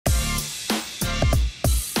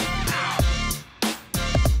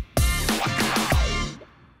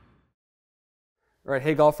All right,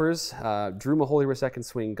 hey golfers, Drew Mahowald with Second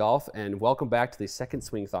Swing Golf, and welcome back to the Second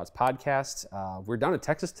Swing Thoughts podcast. We're down in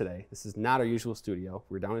Texas today. This is not our usual studio.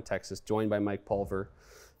 We're down in Texas, joined by Mike Pulver,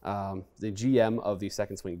 the GM of the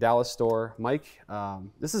Second Swing Dallas store. Mike,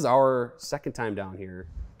 this is our second time down here,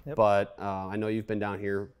 but I know you've been down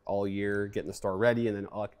here all year getting the store ready and then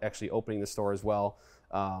actually opening the store as well.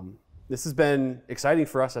 This has been exciting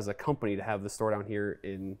for us as a company to have the store down here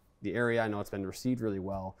in the area. I know it's been received really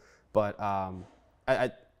well, but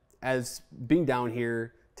as being down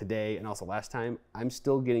here today and also last time, I'm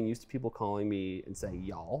still getting used to people calling me and saying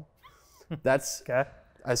y'all. That's okay.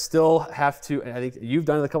 I still have to, and I think you've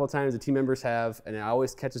done it a couple of times, the team members have, and it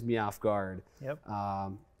always catches me off guard. Yep.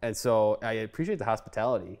 And so I appreciate the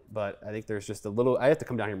hospitality, but I think there's just a little, I have to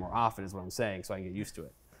come down here more often is what I'm saying, so I can get used to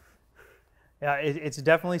it. Yeah, it's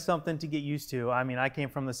definitely something to get used to. I mean, I came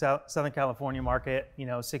from the Southern California market,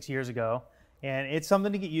 6 years ago, and it's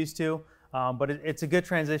something to get used to. But it's a good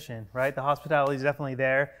transition, right? The hospitality is definitely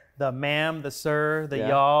there. The ma'am, the sir, the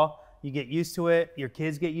y'all, you get used to it. Your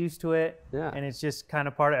kids get used to it. Yeah. And it's just kind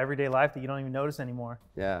of part of everyday life that you don't even notice anymore.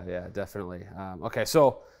 Yeah, definitely. Okay,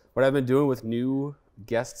 so what I've been doing with new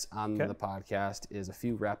guests on the podcast is a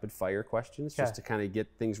few rapid fire questions just to kind of get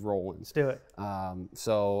things rolling. Let's do it.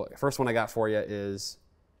 So first one I got for you is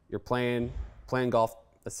you're playing golf,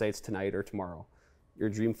 let's say it's tonight or tomorrow. Your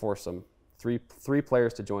dream foursome. Three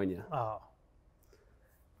players to join you.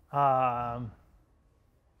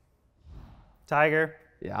 Tiger.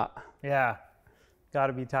 Yeah. Yeah. Got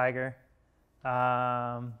to be Tiger.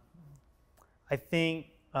 I think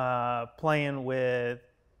playing with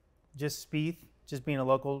just Spieth, just being a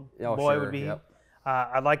local boy would be. Yep.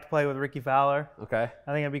 I'd like to play with Ricky Fowler. Okay.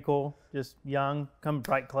 I think that'd be cool. Just young, come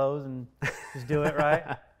bright clothes and just do it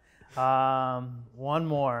right. One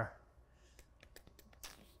more.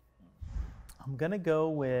 I'm going to go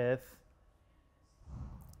with,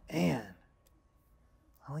 I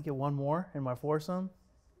only get one more in my foursome.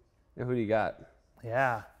 Yeah, who do you got?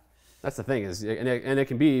 Yeah. That's the thing is, and it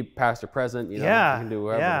can be past or present, you can do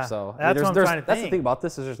whoever. Yeah. So that's what I'm trying to that's think. the thing about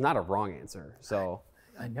this is there's not a wrong answer. So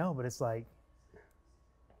I know, but it's like.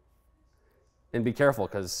 And be careful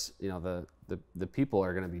because, the people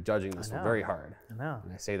are going to be judging this one very hard. I know.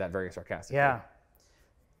 And I say that very sarcastically. Yeah.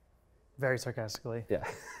 Very sarcastically. Yeah.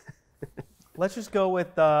 Let's just go with,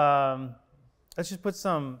 let's just put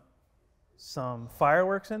some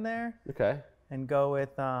fireworks in there. Okay. And go with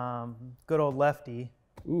good old Lefty.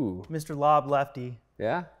 Ooh. Mr. Lob Lefty.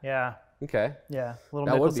 Yeah? Yeah. Okay. Yeah. A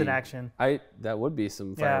little Nicholson action. That would be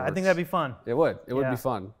some fireworks. Yeah, I think that'd be fun. It would. It would be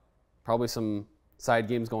fun. Probably some side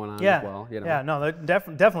games going on as well. Yeah, no, there's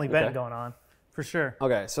definitely betting going on. For sure.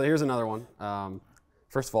 Okay, so here's another one.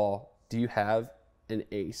 First of all, do you have an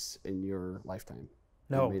ace in your lifetime?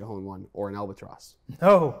 No. Made a hole in one or an albatross?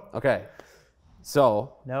 No. Okay.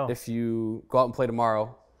 So if you go out and play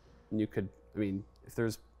tomorrow, and you could, if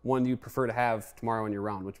there's one you prefer to have tomorrow in your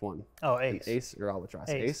round, which one? Oh, ace. An ace or albatross?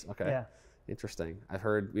 Ace. Okay. Yeah. Interesting.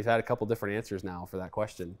 We've had a couple different answers now for that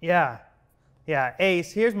question. Yeah. Yeah,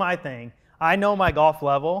 ace. Here's my thing. I know my golf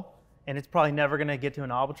level, and it's probably never going to get to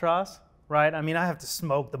an albatross, right? I have to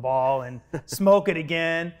smoke the ball and smoke it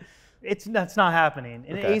again. That's not happening.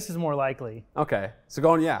 An ace is more likely. Okay. So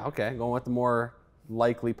going with the more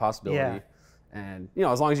likely possibility. Yeah. And,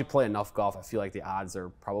 as long as you play enough golf, I feel like the odds are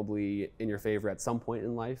probably in your favor at some point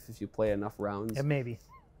in life if you play enough rounds. Yeah, maybe.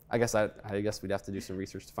 I guess we'd have to do some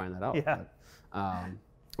research to find that out. Yeah. But,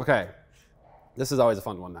 okay. This is always a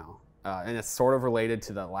fun one now. And it's sort of related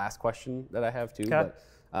to the last question that I have too. Okay.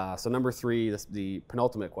 But, so number 3, the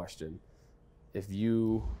penultimate question. If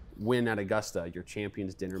you win at Augusta, your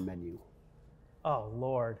Champions Dinner menu. Oh,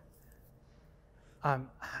 Lord. I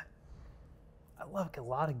love a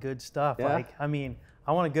lot of good stuff. Yeah.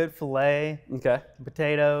 I want a good filet. Okay.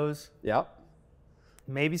 Potatoes. Yep.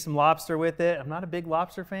 Maybe some lobster with it. I'm not a big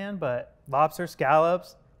lobster fan, but lobster,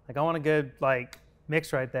 scallops. I want a good,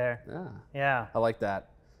 mix right there. Yeah. Yeah. I like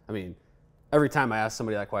that. Every time I ask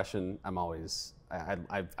somebody that question, I'm always, I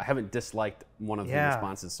haven't disliked one of the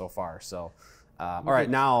responses so far. So, all right,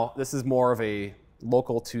 now this is more of a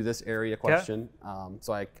local to this area question.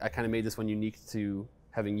 So I kind of made this one unique to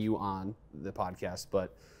having you on the podcast,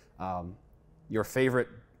 but your favorite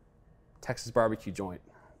Texas barbecue joint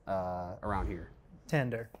around here?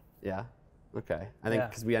 Tender. Yeah? Okay. I think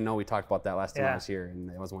because I know we talked about that last time I was here, and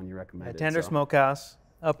it was one you recommended. Tender Smokehouse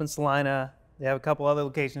up in Salina. They have a couple other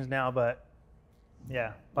locations now, but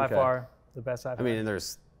by far the best I've had. And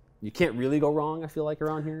you can't really go wrong, I feel like,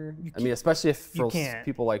 around here. Especially if for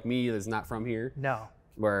people like me that's not from here. No.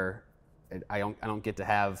 Where I don't get to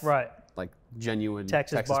have like genuine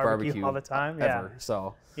Texas barbecue all the time. Ever.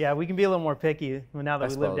 So yeah, we can be a little more picky now that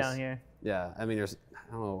we live down here. Yeah, I mean, there's,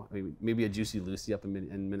 I don't know, maybe a Juicy Lucy up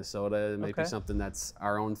in Minnesota. It might be something that's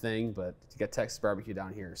our own thing, but you got Texas barbecue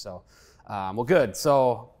down here. So, well, good.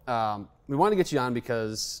 So we wanted to get you on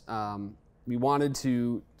because we wanted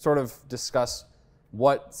to sort of discuss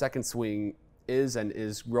what Second Swing is and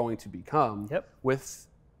is growing to become with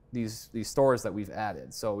these stores that we've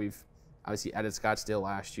added. So we've obviously added Scottsdale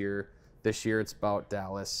last year. This year it's about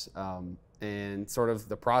Dallas, and sort of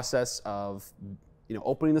the process of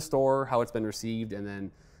opening the store, how it's been received, and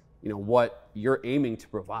then what you're aiming to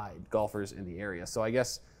provide golfers in the area. So I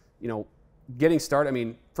guess getting started. I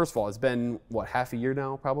mean, first of all, it's been what, half a year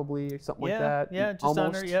now, probably, or something like that. Yeah, just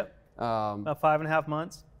almost under. Yep. About 5.5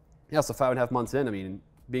 months. Yeah, so 5.5 months in. I mean,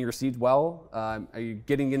 being received well. Are you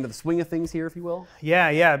getting into the swing of things here, if you will?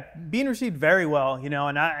 Yeah, being received very well.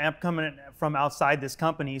 And I'm coming from outside this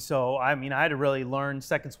company, so I mean, I had to really learn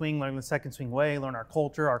Second Swing, learn the Second Swing way, learn our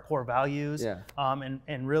culture, our core values,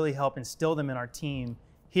 and really help instill them in our team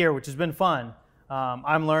here, which has been fun.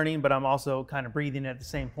 I'm learning, but I'm also kind of breathing at the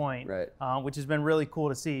same point, which has been really cool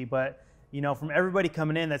to see. But from everybody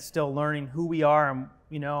coming in that's still learning who we are, and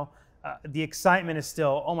the excitement is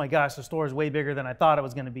still, oh my gosh, the store is way bigger than I thought it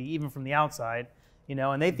was going to be, even from the outside,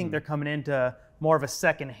 and they think they're coming into more of a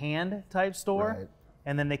second-hand type store,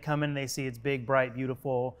 and then they come in and they see it's big, bright,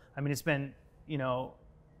 beautiful. I mean, it's been,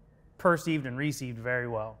 perceived and received very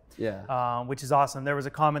well, which is awesome. There was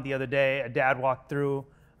a comment the other day, a dad walked through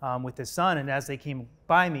with his son, and as they came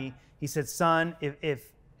by me, he said, "Son, if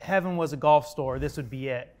heaven was a golf store, this would be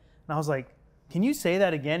it." And I was like, "Can you say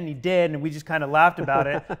that again?" And he did, and we just kind of laughed about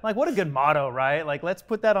it. Like, what a good motto, right? Like, let's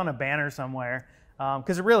put that on a banner somewhere,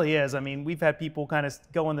 because it really is. I mean, we've had people kind of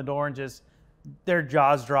go in the door and just their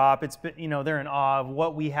jaws drop. It's they're in awe of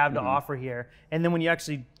what we have to offer here. And then when you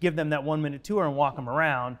actually give them that 1-minute tour and walk them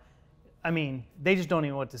around, I mean, they just don't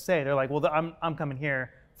even know what to say. They're like, "Well, I'm coming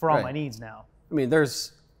here for all my needs now." I mean,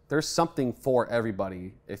 there's something for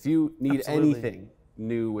everybody. If you need anything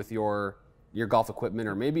new with your golf equipment,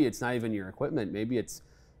 or maybe it's not even your equipment, maybe it's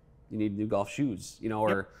you need new golf shoes,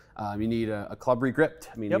 or you need a club regripped.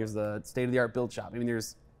 I mean, here's the state-of-the-art build shop. I mean,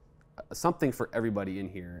 there's something for everybody in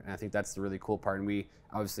here, and I think that's the really cool part. And we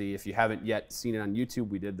obviously, if you haven't yet seen it on YouTube,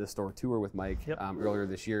 we did the store tour with Mike earlier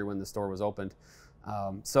this year when the store was opened.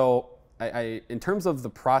 So I in terms of the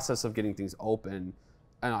process of getting things open,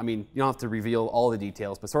 I mean, you don't have to reveal all the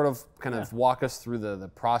details, but sort of kind of walk us through the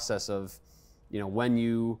process of, when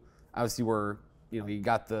you obviously were, you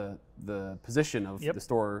got the position of the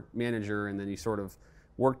store manager, and then you sort of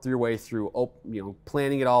worked your way through,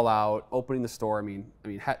 planning it all out, opening the store. I mean,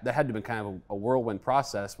 that had to have been kind of a whirlwind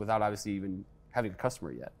process without obviously even having a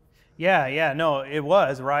customer yet. Yeah, no, it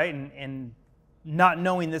was, right? And not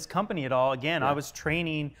knowing this company at all, again, I was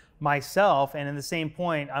training myself, and in the same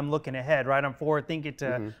point, I'm looking ahead, right? I'm forward thinking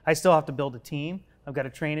to, I still have to build a team. I've got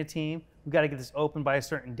to train a team. We've got to get this open by a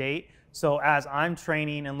certain date. So as I'm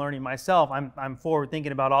training and learning myself, I'm forward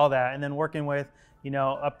thinking about all that, and then working with,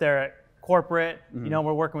 up there at corporate,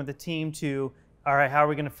 we're working with the team to, all right, how are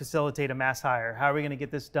we going to facilitate a mass hire? How are we going to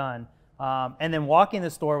get this done? And then walking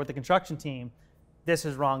the store with the construction team, this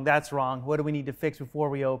is wrong, that's wrong. What do we need to fix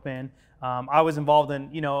before we open? I was involved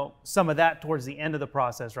in, some of that towards the end of the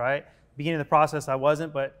process, right? Beginning of the process, I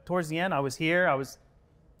wasn't, but towards the end, I was here. I was,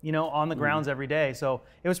 on the grounds every day. So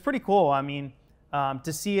it was pretty cool. I mean,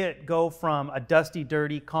 to see it go from a dusty,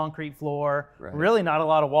 dirty concrete floor, really not a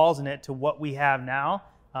lot of walls in it, to what we have now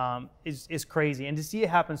is crazy. And to see it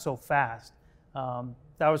happen so fast,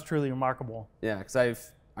 that was truly remarkable. Yeah, because I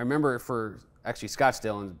remember for actually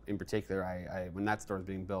Scottsdale in particular, I when that store was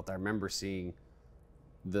being built, I remember seeing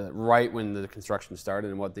right when the construction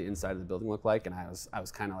started and what the inside of the building looked like, and I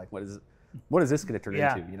was kind of like, what is this going to turn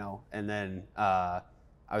into, And then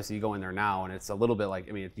obviously you go in there now, and it's a little bit like,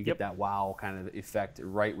 I mean, you get that wow kind of effect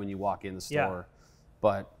right when you walk in the store.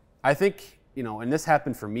 But I think, and this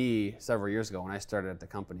happened for me several years ago when I started at the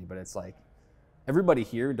company, but it's like everybody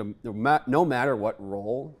here, no matter what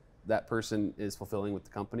role that person is fulfilling with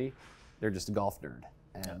the company, they're just a golf nerd.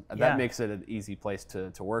 And that makes it an easy place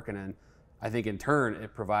to work in. And I think in turn,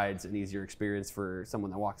 it provides an easier experience for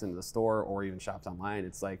someone that walks into the store or even shops online.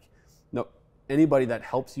 It's like, anybody that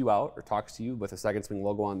helps you out or talks to you with a Second Swing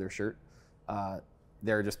logo on their shirt,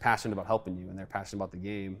 they're just passionate about helping you, and they're passionate about the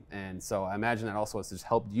game. And so I imagine that also has just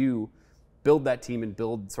helped you build that team and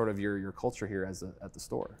build sort of your culture here at the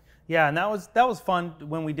store. Yeah, and that was fun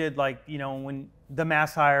when we did, like, when the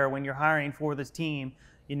mass hire, when you're hiring for this team,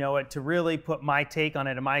 to really put my take on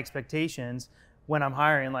it and my expectations when I'm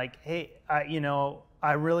hiring. Like, hey,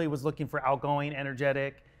 I really was looking for outgoing,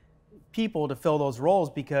 energetic, people to fill those roles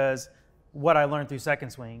because what I learned through Second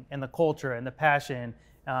Swing and the culture and the passion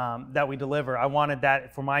that we deliver, I wanted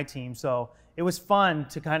that for my team. So it was fun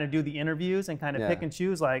to kind of do the interviews and kind of pick and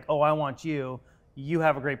choose, like, oh, I want you. You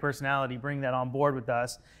have a great personality. Bring that on board with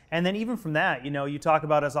us. And then even from that, you talk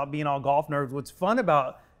about us all being all golf nerds. What's fun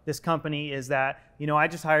about this company is that, I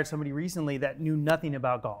just hired somebody recently that knew nothing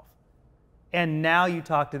about golf. And now you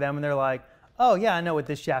talk to them and they're like, oh yeah, I know what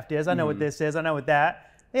this shaft is. I know what this is. I know what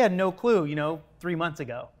that. They had no clue, 3 months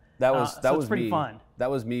ago. That was pretty me. fun.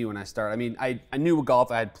 That was me when I started. I mean, I knew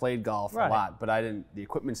golf. I had played golf a lot, but I didn't. The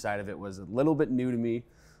equipment side of it was a little bit new to me.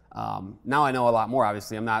 Now I know a lot more.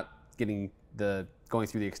 Obviously, I'm not going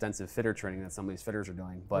through the extensive fitter training that some of these fitters are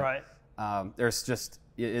doing. But there's just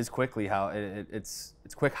it is quickly how it's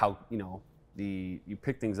quick how you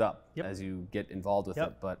pick things up as you get involved with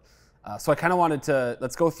it. But so I kind of wanted to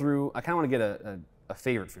let's go through. I kind of want to get a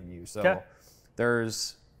favorite from you. So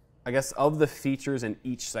there's. I guess of the features in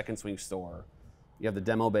each Second Swing store, you have the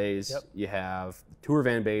demo bays, you have the tour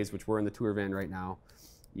van bays, which we're in the tour van right now.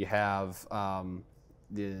 You have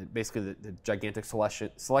basically the gigantic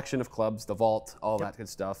selection of clubs, the vault, all that good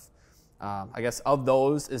stuff. I guess of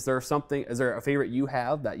those, is there a favorite you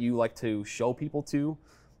have that you like to show people to?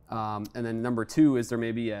 And then number two, is there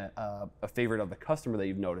maybe a favorite of the customer that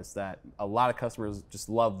you've noticed that a lot of customers just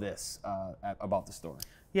love this about the store?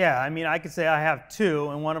 Yeah, I mean, I could say I have two,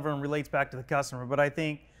 and one of them relates back to the customer, but I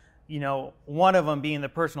think, one of them being the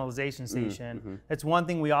personalization station. It's one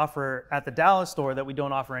thing we offer at the Dallas store that we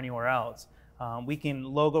don't offer anywhere else. We can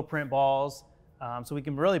logo print balls, so we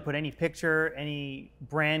can really put any picture, any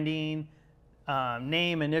branding,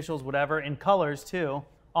 name, initials, whatever, and colors too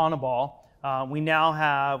on a ball.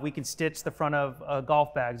 We can stitch the front of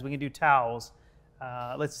golf bags. We can do towels.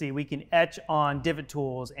 We can etch on divot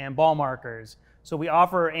tools and ball markers. So we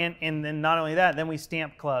offer, and then not only that, then we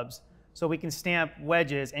stamp clubs. So we can stamp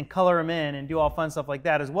wedges and color them in and do all fun stuff like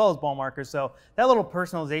that, as well as ball markers. So that little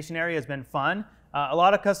personalization area has been fun. A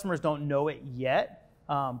lot of customers don't know it yet,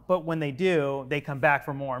 but when they do, they come back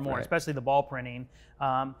for more and more, especially the ball printing.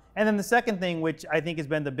 And then the second thing, which I think has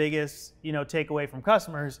been the biggest, takeaway from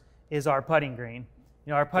customers, is our putting green.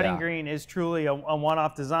 Our putting green is truly a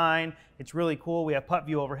one-off design. It's really cool. We have putt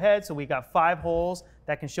view overhead, so we got 5 holes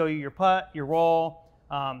that can show you your putt, your roll,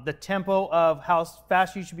 the tempo of how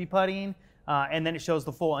fast you should be putting, and then it shows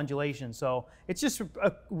the full undulation. So it's just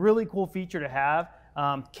a really cool feature to have.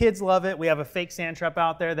 Kids love it. We have a fake sand trap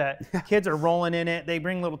out there that kids are rolling in it. They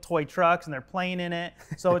bring little toy trucks and they're playing in it.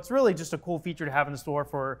 So it's really just a cool feature to have in the store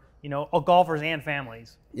for golfers and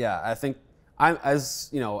families. Yeah, I think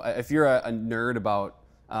if you're a nerd about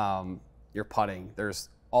your putting, there's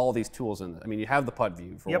all these tools in it. I mean, you have the putt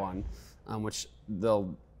view for one, which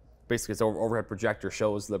basically it's overhead projector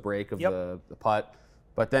shows the break of the putt.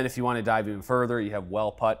 But then if you want to dive even further, you have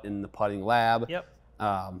well putt in the putting lab. You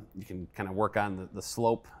can kind of work on the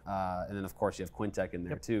slope, and then of course you have Quintec in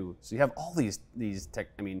there too. So you have all these tech.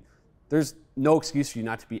 I mean, there's no excuse for you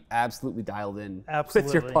not to be absolutely dialed in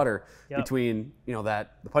with your putter between the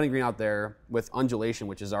putting green out there with undulation,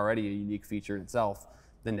 which is already a unique feature in itself.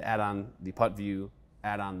 Then to add on the putt view,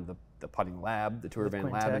 add on the putting lab, the tour van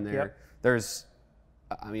lab in there. There's,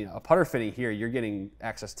 a putter fitting here, you're getting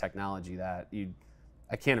access technology that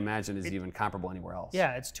I can't imagine is even comparable anywhere else.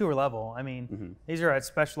 Yeah, it's tour level. I mean, these are at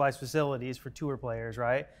specialized facilities for tour players,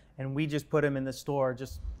 right? And we just put them in the store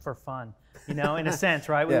just for fun, in a sense,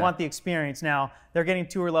 right? We want the experience. Now, they're getting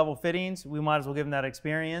tour level fittings. We might as well give them that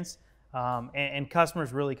experience. And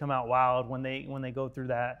customers really come out wowed when they go through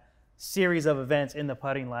that series of events in the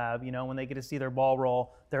putting lab, when they get to see their ball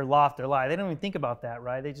roll, their loft, their lie. They don't even think about that,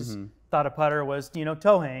 right? They just thought a putter was,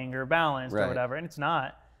 toe hang or balanced or whatever, and it's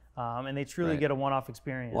not. And they truly get a one-off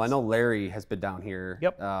experience. Well, I know Larry has been down here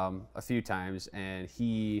a few times, and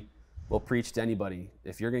he will preach to anybody.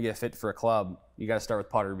 If you're going to get fit for a club, you got to start with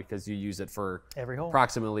putter because you use it for every hole.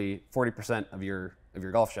 Approximately 40% of your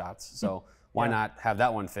golf shots. So why not have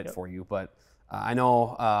that one fit for you? But I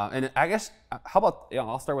know, and I guess, how about,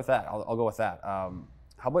 I'll start with that. I'll go with that.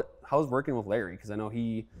 How's working with Larry? Because I know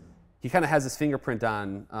he kind of has his fingerprint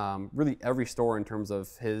on really every store in terms of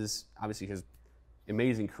his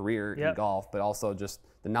amazing career in golf, but also just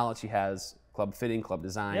the knowledge he has, club fitting, club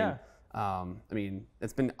design.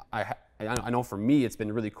 It's been, I know for me, it's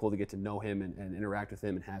been really cool to get to know him and interact with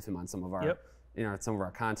him and have him on some of our, some of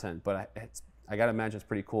our content. But I got to imagine it's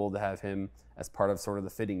pretty cool to have him as part of sort of the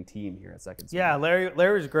fitting team here at Second Swing. Yeah,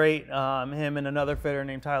 Larry's great. Him and another fitter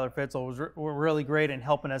named Tyler Fitzel were really great in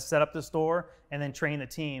helping us set up the store and then train the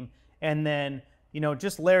team. And then,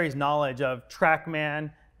 just Larry's knowledge of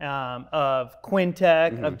TrackMan, of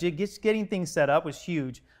Quintec, of just getting things set up was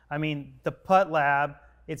huge. I mean, the putt lab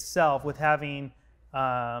itself, with having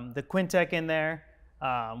the Quintec in there,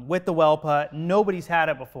 with the well putt, nobody's had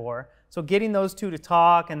it before. So getting those two to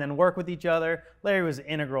talk and then work with each other, Larry was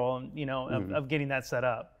integral, you know, of getting that set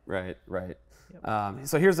up. Right, right. Yep.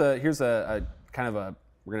 So here's a kind of a,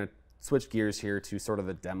 we're gonna switch gears here to sort of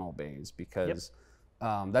the demo bays, because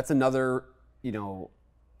that's another, you know,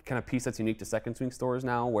 kind of piece that's unique to Second Swing stores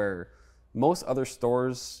now, where most other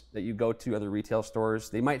stores that you go to, other retail stores,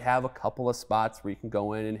 they might have a couple of spots where you can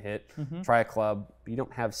go in and hit, try a club, but you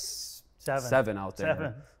don't have seven out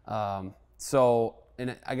there. So,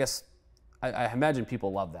 and I guess, I imagine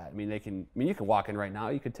people love that. I mean, you can walk in right now,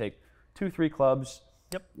 you could take 2-3 clubs,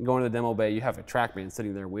 go into the demo bay, you have a TrackMan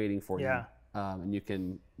sitting there waiting for you. And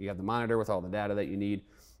you have the monitor with all the data that you need.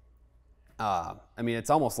 I mean, it's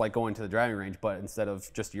almost like going to the driving range, but instead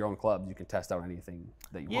of just your own clubs, you can test out anything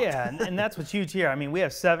that you want. Yeah, and that's what's huge here. I mean, we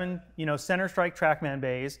have 7, you know, center strike TrackMan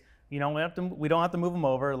bays. You know, we don't have to move them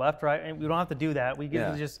over left, right, and we don't have to do that. We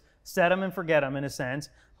can just set them and forget them in a sense.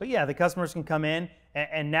 But yeah, the customers can come in,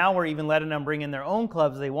 and now we're even letting them bring in their own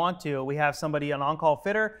clubs if they want to. We have somebody, an on-call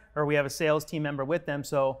fitter, or we have a sales team member with them.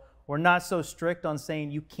 So we're not so strict on saying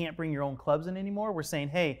you can't bring your own clubs in anymore. We're saying,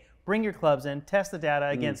 hey, bring your clubs in, test the data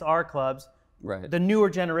against our clubs. Right. The newer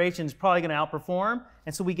generation is probably going to outperform,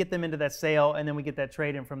 and so we get them into that sale, and then we get that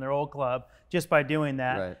trade in from their old club just by doing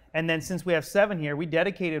that. Right. And then since we have 7 here, we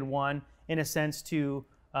dedicated one in a sense to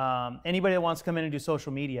anybody that wants to come in and do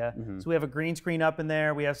social media. So we have a green screen up in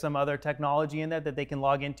there. We have some other technology in there that they can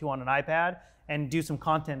log into on an iPad and do some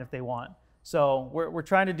content if they want. So we're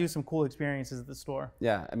trying to do some cool experiences at the store.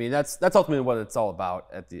 Yeah, I mean that's ultimately what it's all about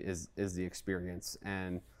is the experience.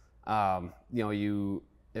 And you know,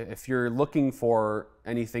 if you're looking for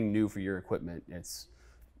anything new for your equipment, it's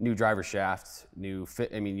new driver shaft, new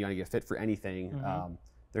fit. I mean, you want to get fit for anything.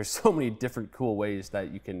 There's so many different cool ways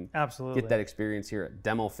that you can get that experience here at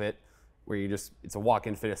Demo Fit, where it's a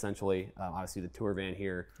walk-in fit essentially. Obviously, the tour van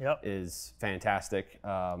here is fantastic,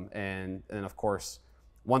 and of course,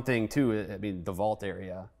 one thing too. I mean, the vault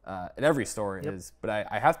area at every store is, but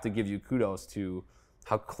I have to give you kudos to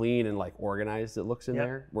how clean and like organized it looks in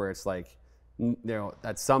there. Where it's like, you know,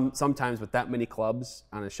 that sometimes with that many clubs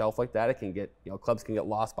on a shelf like that, it can get, you know, clubs can get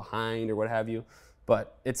lost behind or what have you.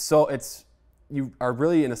 But you are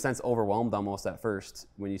really in a sense overwhelmed almost at first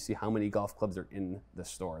when you see how many golf clubs are in the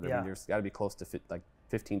store. I mean, there's got to be close to like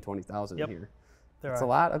 15,000-20,000 in here. That's a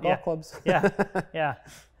lot of golf clubs. That's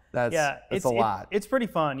a lot. It's pretty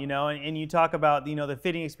fun, you know, and you talk about, you know, the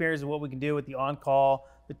fitting experience of what we can do with the on-call,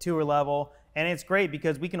 the tour level, and it's great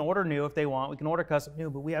because we can order new if they want. We can order custom new,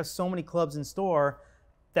 but we have so many clubs in store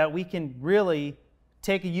that we can really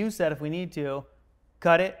take a U set if we need to,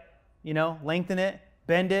 cut it, you know, lengthen it,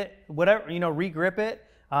 bend it, whatever, you know, re-grip it.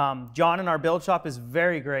 John in our build shop is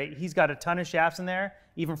very great. He's got a ton of shafts in there,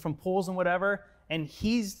 even from pulls and whatever, and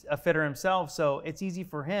he's a fitter himself, so it's easy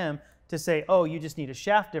for him to say, oh, you just need a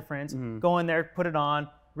shaft difference, go in there, put it on,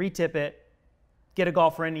 re-tip it, get a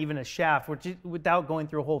golfer in even a shaft without going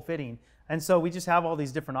through a whole fitting. And so we just have all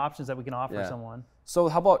these different options that we can offer someone. So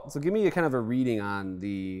give me a kind of a reading on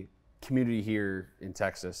the community here in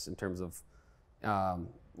Texas in terms of,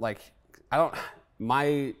 obviously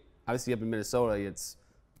up in Minnesota, it's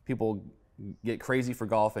people get crazy for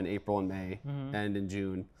golf in April and May and in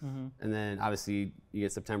June. And then obviously you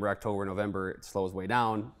get September, October, November, it slows way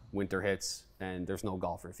down, winter hits, and there's no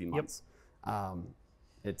golf for a few months.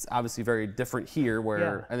 It's obviously very different here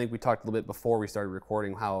where I think we talked a little bit before we started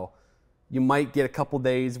recording how you might get a couple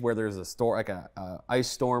days where there's a storm, like a ice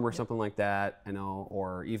storm or something like that, you know,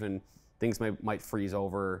 or even things might freeze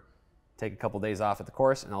over, take a couple days off at the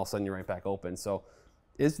course, and all of a sudden you're right back open. So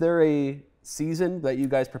is there a season that you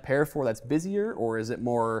guys prepare for that's busier, or is it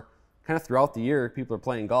more kind of throughout the year people are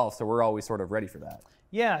playing golf, so we're always sort of ready for that?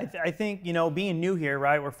 Yeah, I think, you know, being new here,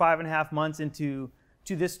 right, we're 5.5 months into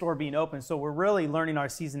this store being open, so we're really learning our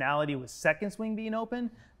seasonality with Second Swing being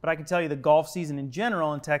open. But I can tell you the golf season in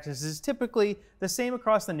general in Texas is typically the same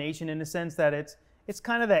across the nation in the sense that it's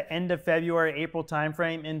kind of that end of February, April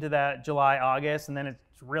timeframe into that July, August, and then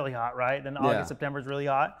it's really hot, right? Then August, September is really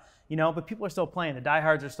hot, you know, but people are still playing. The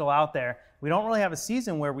diehards are still out there. We don't really have a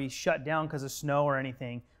season where we shut down because of snow or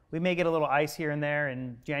anything. We may get a little ice here and there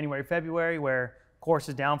in January, February where course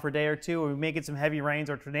is down for a day or two, or we may get some heavy rains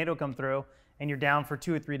or a tornado come through and you're down for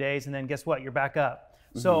 2 or 3 days, and then guess what? You're back up.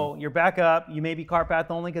 So you're back up. You may be cart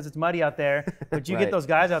path only because it's muddy out there, but you get those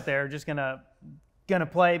guys out there just gonna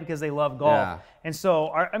play because they love golf. And so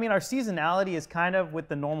our seasonality is kind of with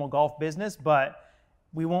the normal golf business, but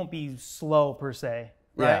we won't be slow per se,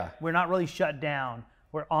 right? We're not really shut down.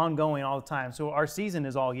 We're ongoing all the time. So our season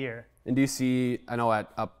is all year. And do you see, I know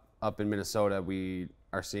up in Minnesota, we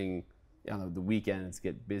are seeing the weekends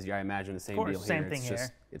get busy. I imagine the same deal here. Same thing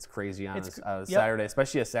here. It's crazy on a Saturday,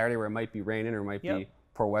 especially a Saturday where it might be raining or it might be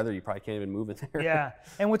poor weather. You probably can't even move in there. Yeah,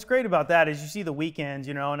 and what's great about that is you see the weekends,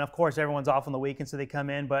 and of course everyone's off on the weekend, so they come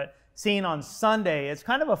in. But seeing on Sunday, it's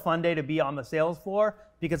kind of a fun day to be on the sales floor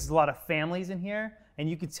because there's a lot of families in here. And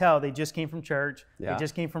you could tell they just came from church. They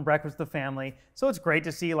just came from breakfast with the family. So it's great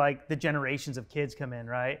to see like the generations of kids come in,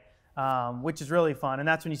 right? Which is really fun. And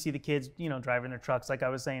that's when you see the kids, driving their trucks, like I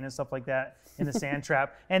was saying, and stuff like that in the sand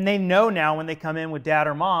trap. And they know now when they come in with dad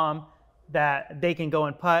or mom that they can go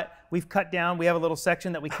and putt. We have a little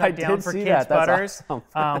section that we cut down for kids putters.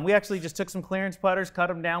 Awesome. We actually just took some clearance putters, cut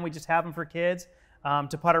them down. We just have them for kids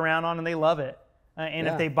to putt around on, and they love it. And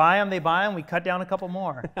if they buy them, we cut down a couple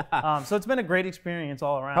more. So it's been a great experience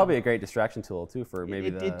all around. Probably a great distraction tool too for maybe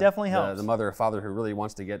it definitely helps. The mother or father who really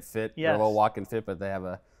wants to get fit, they're a little walking fit, but they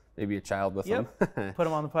have maybe a child with them. Put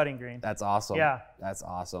them on the putting green. That's awesome. Yeah, that's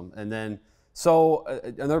awesome. And then so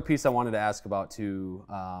another piece I wanted to ask about too,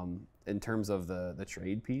 in terms of the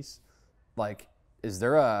trade piece, like is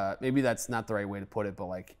there maybe that's not the right way to put it, but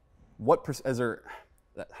like how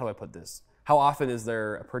do I put this? How often is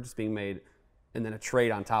there a purchase being made and then a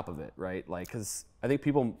trade on top of it, right? Like, because I think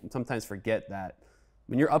people sometimes forget that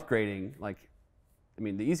when you're upgrading,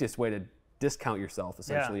 the easiest way to discount yourself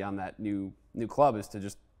essentially on that new club is to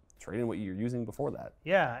just trade in what you're using before that.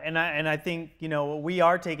 Yeah, and I think we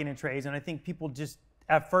are taking in trades, and I think people just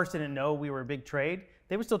at first didn't know we were a big trade.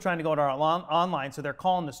 They were still trying to go to our online, so they're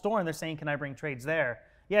calling the store and they're saying, "Can I bring trades there?"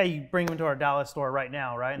 Yeah, you bring them to our Dallas store right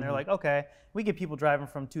now, right? And they're like, "Okay." We get people driving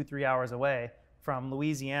from 2-3 hours away from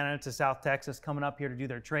Louisiana to South Texas coming up here to do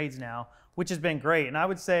their trades now, which has been great. And I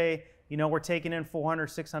would say, we're taking in 400,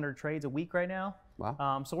 600 trades a week right now.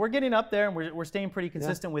 Wow. So we're getting up there and we're staying pretty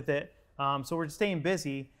consistent with it. So we're staying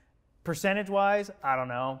busy. Percentage-wise, I don't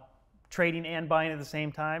know, trading and buying at the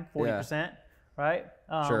same time, 40%, right?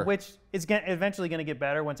 Sure. Which is eventually going to get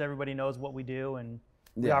better once everybody knows what we do and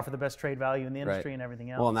we offer the best trade value in the industry and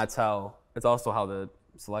everything else. Well, and it's also how the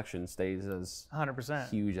selection stays as 100%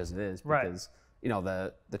 huge as it is because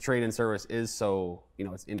the trade-in service is so,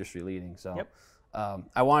 it's industry leading. So how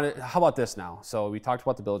about this now? So we talked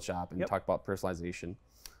about the build shop and we talked about personalization.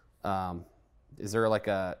 Is there like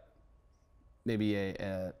maybe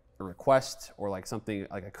a request or like something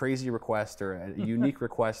like a crazy request or a unique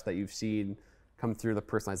request that you've seen come through the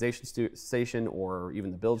personalization station or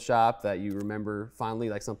even the build shop that you remember fondly,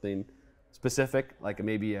 like something specific, like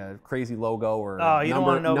maybe a crazy logo or you don't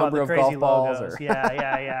want to know about the crazy logos.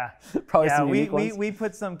 Yeah. Probably some unique ones. we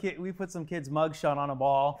put some kid's mugshot on a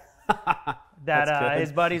ball that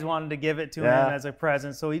his buddies wanted to give it to him as a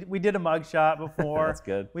present. So we did a mugshot before. That's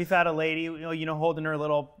good. We've had a lady, holding her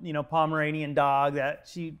little, Pomeranian dog that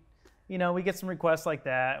she, we get some requests like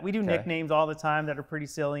that. We do nicknames all the time that are pretty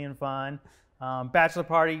silly and fun. Bachelor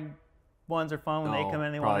party ones are fun when they come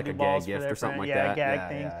in. They want to do balls for their friend. Gag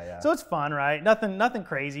things. Yeah. So it's fun, right? Nothing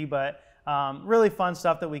crazy, but really fun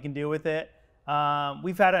stuff that we can do with it.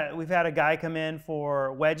 We've had a guy come in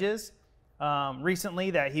for wedges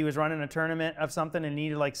recently that he was running a tournament of something and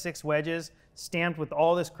needed like 6 wedges stamped with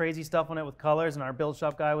all this crazy stuff on it with colors, and our build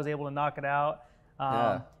shop guy was able to knock it out.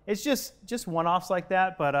 It's just one-offs like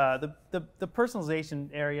that, but the personalization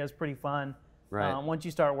area is pretty fun once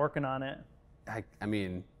you start working on it.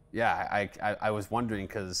 I was wondering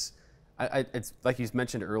because it's like you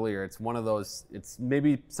mentioned earlier. It's one of those. It's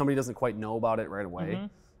maybe somebody doesn't quite know about it right away,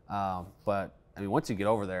 but once you get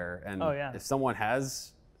over there, and if someone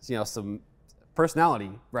has some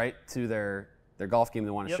personality to their golf game,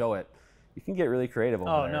 they want to show it. You can get really creative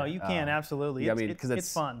over there. No, you can absolutely. Because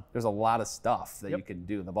it's fun. There's a lot of stuff that you can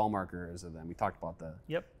do. The ball markers, and then we talked about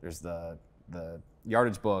there's the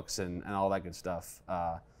yardage books and all that good stuff.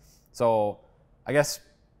 So I guess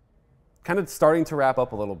kind of starting to wrap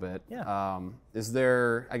up a little bit. Is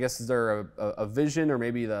there a vision or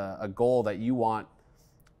maybe a goal that you want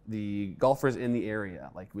the golfers in the area,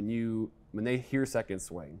 like when they hear Second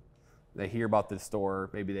Swing, they hear about this store,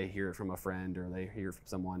 maybe they hear it from a friend or they hear from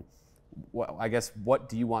someone. What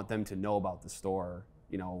do you want them to know about the store,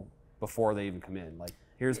 before they even come in?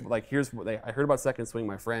 Here's what I heard about Second Swing.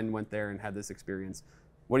 My friend went there and had this experience.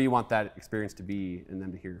 What do you want that experience to be and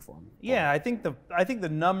them to hear from? Yeah, I think the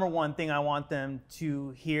number one thing I want them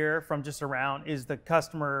to hear from just around is the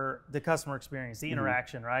customer experience, the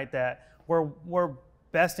interaction, right? That we're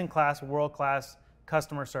best in class, world class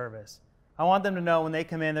customer service. I want them to know when they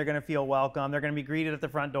come in, they're going to feel welcome. They're going to be greeted at the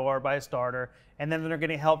front door by a starter, and then they're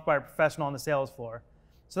getting helped by a professional on the sales floor.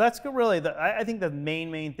 So that's really I think the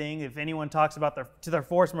main thing. If anyone talks about to their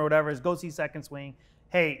foursome or whatever, is go see Second Swing.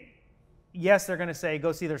 Hey, yes, they're going to say,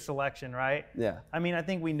 go see their selection, right? Yeah. I mean, I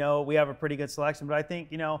think we know we have a pretty good selection, but I think,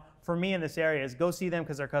 for me in this area is go see them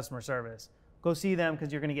because they're customer service. Go see them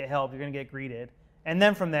because you're going to get help, you're going to get greeted. And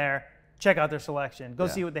then from there, check out their selection. Go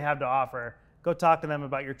see what they have to offer. Go talk to them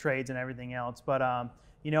about your trades and everything else. But,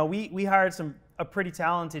 we hired a pretty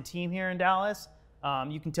talented team here in Dallas.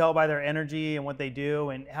 You can tell by their energy and what they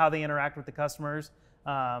do and how they interact with the customers.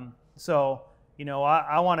 I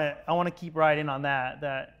want to keep right in on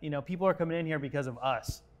that people are coming in here because of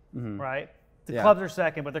us, right? The clubs are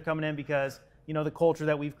second, but they're coming in because, the culture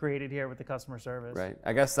that we've created here with the customer service. Right.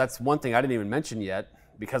 I guess that's one thing I didn't even mention yet,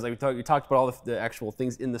 because we talked about all the actual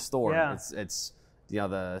things in the store. Yeah. It's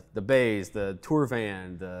the bays, the tour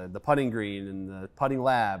van, the putting green, and the putting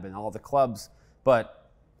lab, and all the clubs. But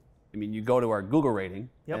I mean, you go to our Google rating,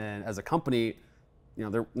 and as a company,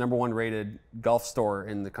 they're #1 rated golf store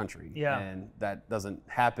in the country. Yeah. And that doesn't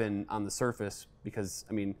happen on the surface because,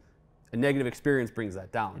 I mean, a negative experience brings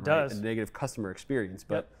that down. It does. A negative customer experience.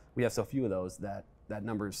 But we have so few of those that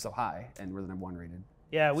number is so high, and we're the #1 rated.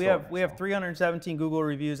 Yeah, we have 317 Google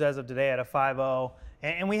reviews as of today at a 5.0.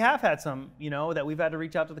 And we have had some, that we've had to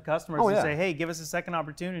reach out to the customers and say, hey, give us a second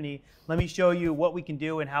opportunity. Let me show you what we can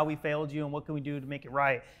do and how we failed you and what can we do to make it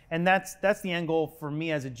right. And that's the end goal for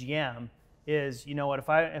me as a GM is, if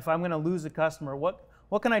I'm going to lose a customer, what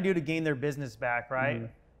can I do to gain their business back, right?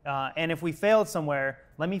 And if we failed somewhere,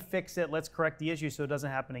 let me fix it. Let's correct the issue so it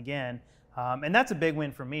doesn't happen again. And that's a big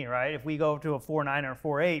win for me, right? If we go to a 4.9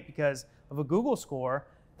 or 4.8 because of a Google score,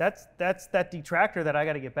 that's that detractor that I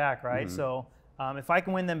got to get back, right? So if I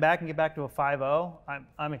can win them back and get back to a 5.0,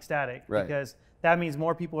 I'm ecstatic, because that means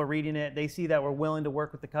more people are reading it. They see that we're willing to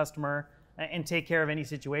work with the customer and take care of any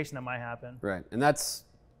situation that might happen. Right, and that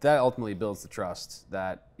ultimately builds the trust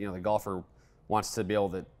that the golfer wants to be able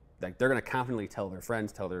to, like, they're going to confidently tell their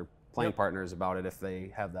friends, tell their playing partners about it if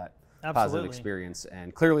they have that positive experience.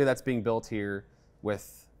 And clearly that's being built here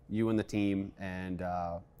with you and the team, and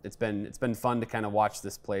it's been fun to kind of watch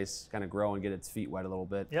this place kind of grow and get its feet wet a little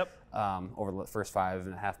bit. Over the first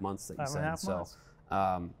 5.5 months that you said. So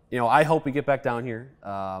I hope we get back down here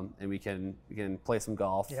and we can play some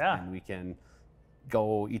golf and we can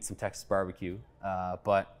go eat some Texas barbecue.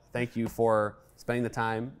 But thank you for spending the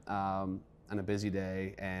time on a busy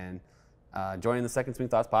day and joining the Second Swing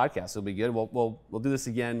Thoughts podcast. It'll be good. We'll do this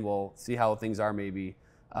again. We'll see how things are maybe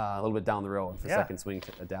a little bit down the road for Second Swing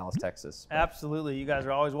to Dallas, Texas. But absolutely. You guys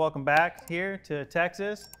are always welcome back here to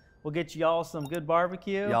Texas. We'll get y'all some good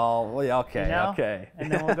barbecue. Okay.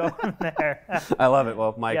 And then we'll go from there. I love it.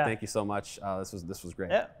 Well, Mike, thank you so much. This was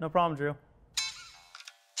great. Yeah, no problem, Drew.